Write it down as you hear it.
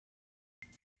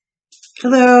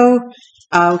Hello.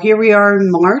 Here we are in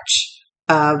March.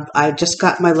 I just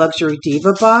got my Luxury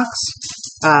Diva box.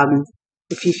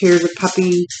 If you hear the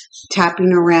puppy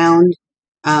tapping around,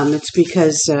 it's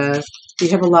because we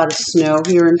have a lot of snow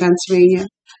here in Pennsylvania,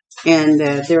 and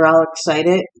they're all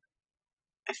excited.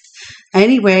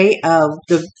 Anyway,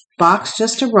 the box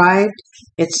just arrived.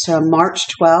 It's March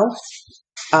 12th.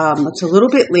 It's a little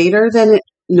bit later than it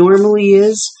normally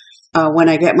is when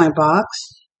I get my box.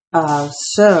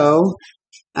 So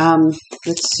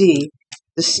let's see.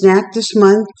 The snack this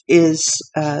month is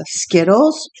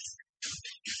Skittles.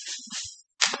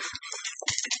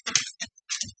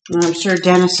 And I'm sure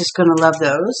Dennis is going to love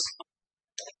those.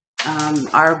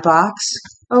 Our box.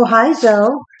 Oh, hi, Zoe.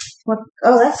 What?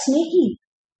 Oh, that's sneaky.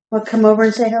 Want to come over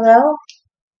and say hello?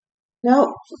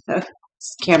 No,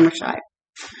 it's camera shy.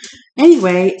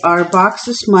 Anyway, our box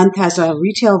this month has a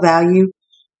retail value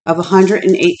of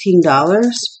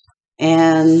 $118.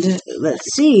 And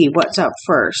let's see what's up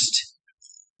first.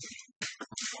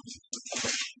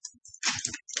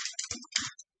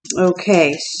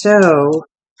 Okay, so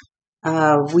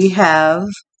we have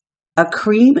a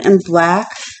cream and black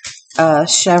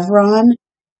chevron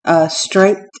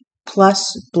striped plus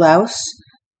blouse.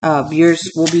 Yours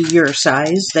will be your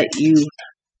size that you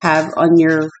have on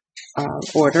your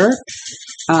order.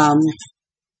 The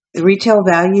retail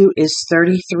value is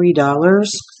 $33.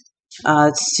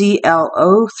 It's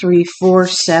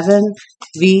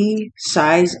CL0347V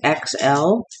size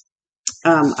XL.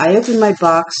 I opened my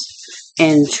box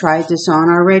and tried this on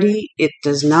already. It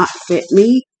does not fit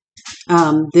me.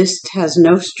 This has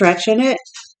no stretch in it,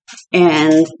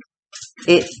 and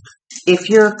if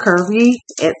you're curvy,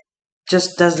 it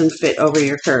just doesn't fit over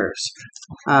your curves.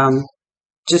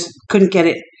 Just couldn't get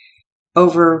it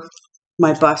over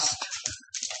my bust.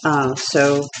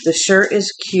 So the shirt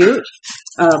is cute,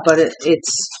 but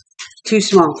it's too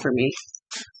small for me.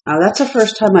 That's the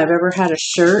first time I've ever had a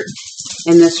shirt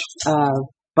in this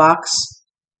box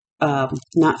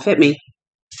not fit me.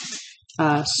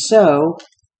 So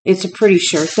it's a pretty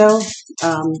shirt though.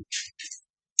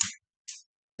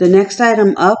 The next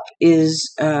item up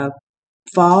is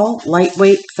fall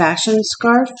lightweight fashion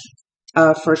scarf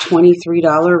for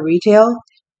 $23 retail.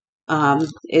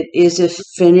 It is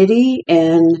Affinity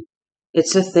and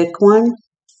it's a thick one,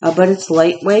 but it's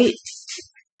lightweight.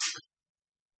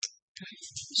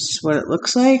 This is what it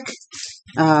looks like.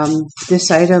 This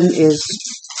item is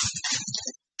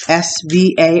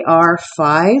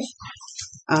SVAR5.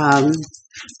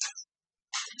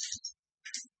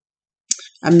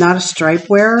 I'm not a stripe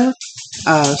wearer,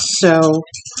 so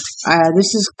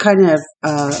this is kind of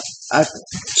a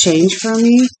change for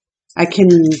me. I can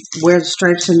wear the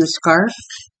stripes in the scarf.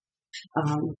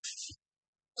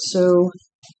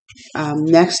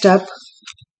 Next up,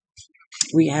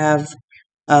 we have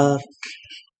a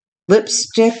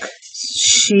lipstick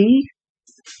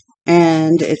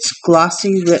and it's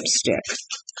glossy lipstick.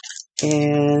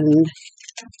 And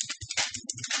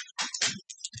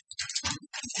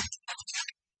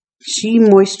She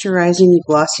Moisturizing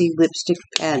Glossy Lipstick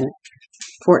Pen,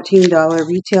 $14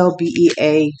 retail,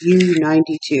 BEA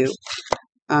U92.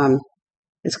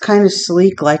 It's kind of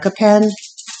sleek like a pen.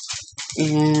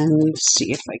 And let's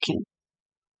see if I can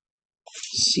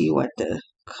see what the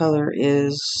color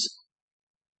is.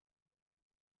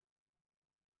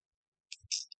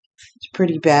 It's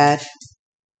pretty bad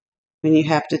when you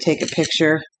have to take a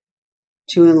picture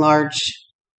to enlarge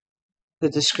the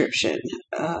description.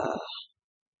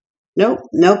 Nope,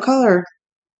 no color.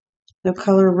 No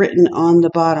color written on the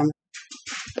bottom.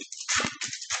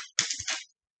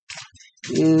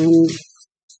 And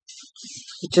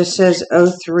it just says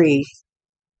 03.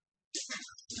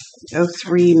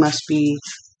 03 must be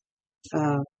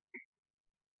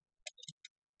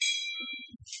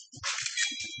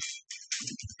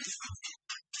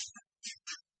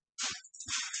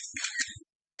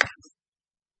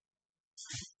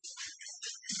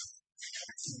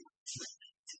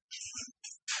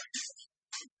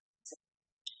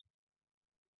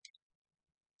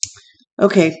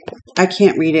okay, I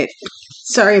can't read it.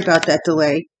 Sorry about that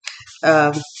delay.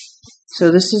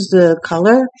 So this is the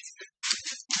color.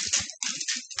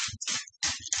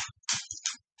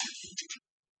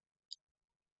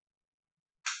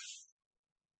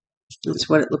 That's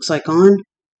what it looks like on.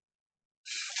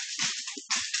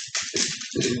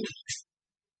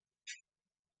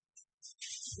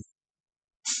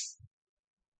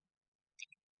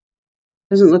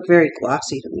 Doesn't look very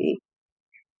glossy to me.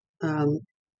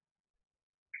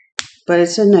 But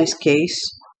it's a nice case.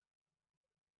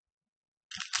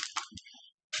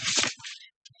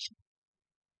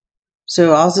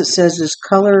 So all it says is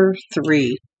color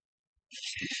 3.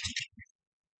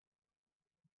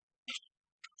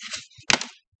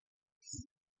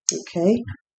 Okay.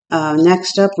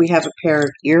 Next up, we have a pair of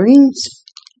earrings.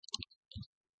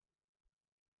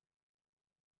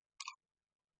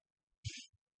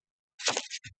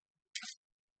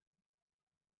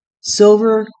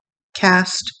 Silver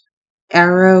cast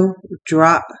arrow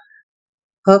drop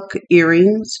hook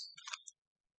earrings.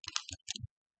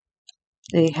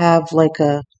 They have like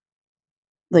an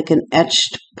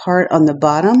etched part on the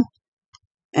bottom,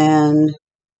 and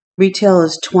retail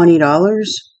is $20.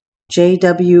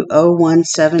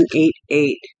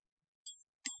 JW01788.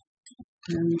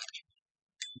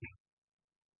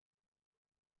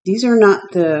 These are not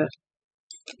the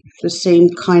same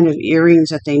kind of earrings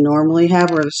that they normally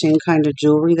have, or the same kind of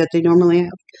jewelry that they normally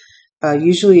have.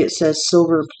 Usually it says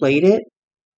silver plated.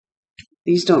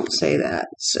 These don't say that,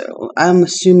 so I'm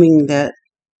assuming that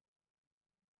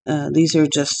these are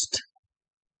just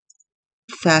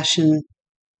fashion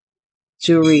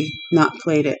jewelry, not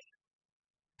plated.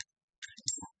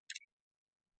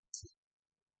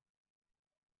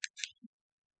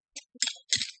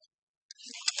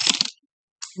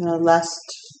 The last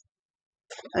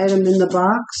item in the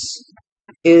box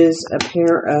is a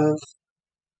pair of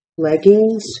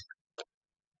leggings.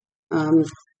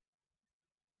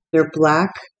 They're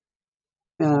black.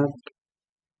 The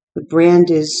brand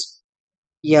is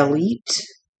Yelit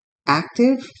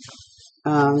Active.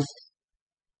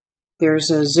 There's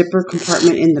a zipper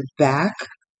compartment in the back.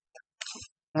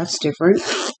 That's different.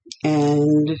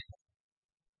 And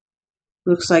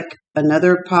looks like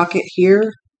another pocket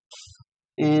here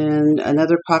and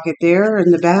another pocket there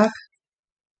in the back,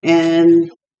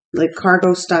 and like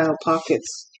cargo style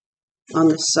pockets on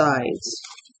the sides.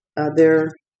 They're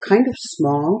kind of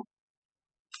small.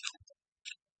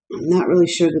 I'm not really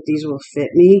sure that these will fit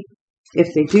me.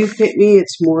 If they do fit me,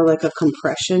 it's more like a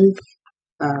compression,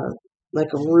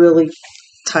 like a really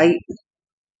tight.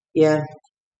 Yeah,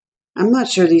 I'm not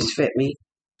sure these fit me.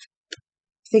 I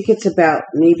think it's about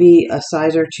maybe a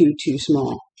size or two too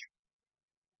small.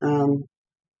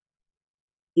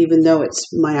 Even though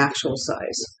it's my actual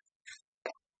size.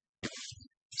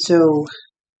 So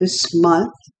this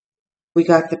month we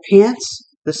got the pants,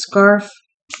 the scarf,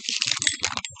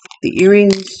 the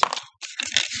earrings,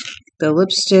 the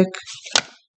lipstick,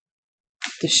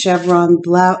 the chevron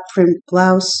print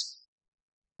blouse,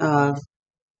 and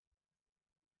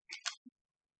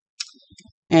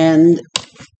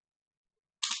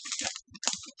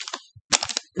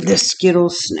the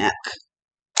Skittles snack.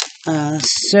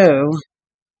 So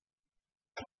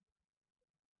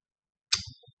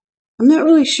I'm not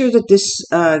really sure that this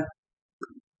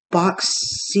box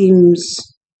seems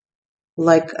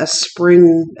like a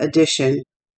spring edition.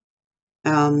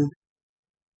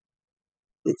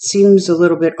 It seems a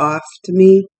little bit off to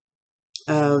me.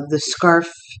 The scarf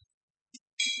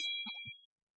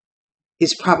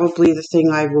is probably the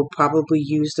thing I will probably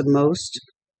use the most.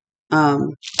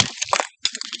 The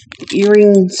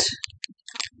earrings,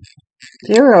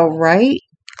 they're alright.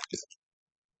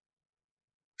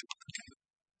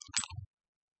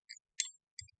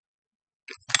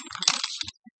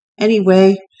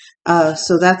 Anyway,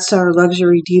 so that's our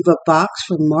Luxury Diva box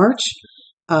for March.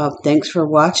 Thanks for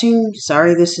watching.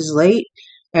 Sorry this is late.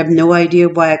 I have no idea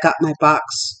why I got my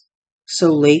box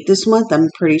so late this month. I'm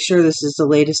pretty sure this is the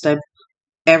latest I've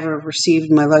ever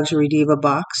received my Luxury Diva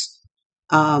box.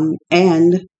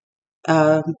 And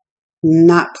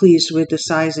not pleased with the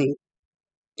sizing.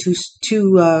 Too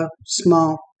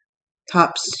small.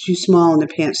 Tops too small and the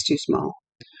pants too small.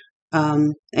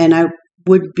 And I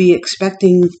would be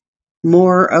expecting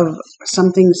more of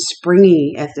something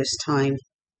springy at this time.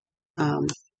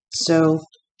 So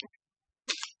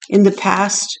in the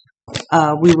past,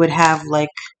 we would have like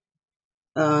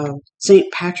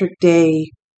St. Patrick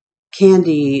Day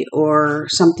candy or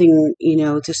something,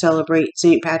 to celebrate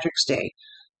St. Patrick's Day.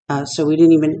 So we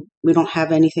don't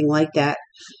have anything like that.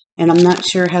 And I'm not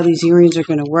sure how these earrings are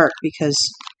going to work because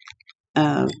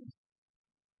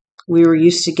we were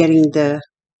used to getting the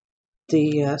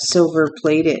silver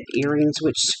plated earrings,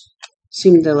 which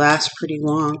seemed to last pretty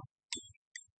long.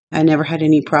 I never had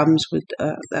any problems with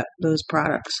those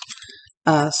products.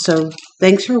 So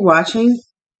thanks for watching.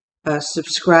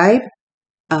 Subscribe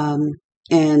and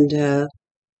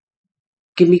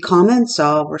give me comments.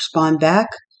 I'll respond back.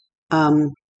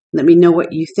 Let me know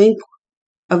what you think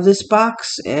of this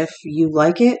box if you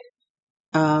like it.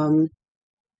 I'd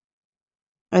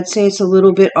say it's a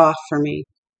little bit off for me.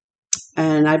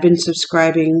 And I've been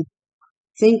subscribing,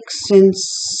 I think, since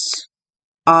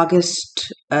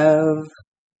August of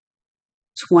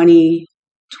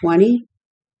 2020,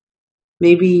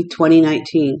 maybe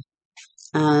 2019.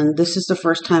 And this is the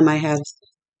first time I have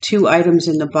 2 items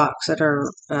in the box that are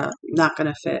not going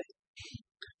to fit.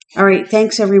 All right,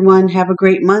 thanks everyone. Have a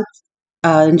great month.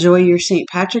 Enjoy your St.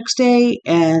 Patrick's Day,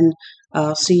 and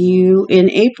I'll see you in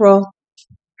April.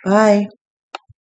 Bye.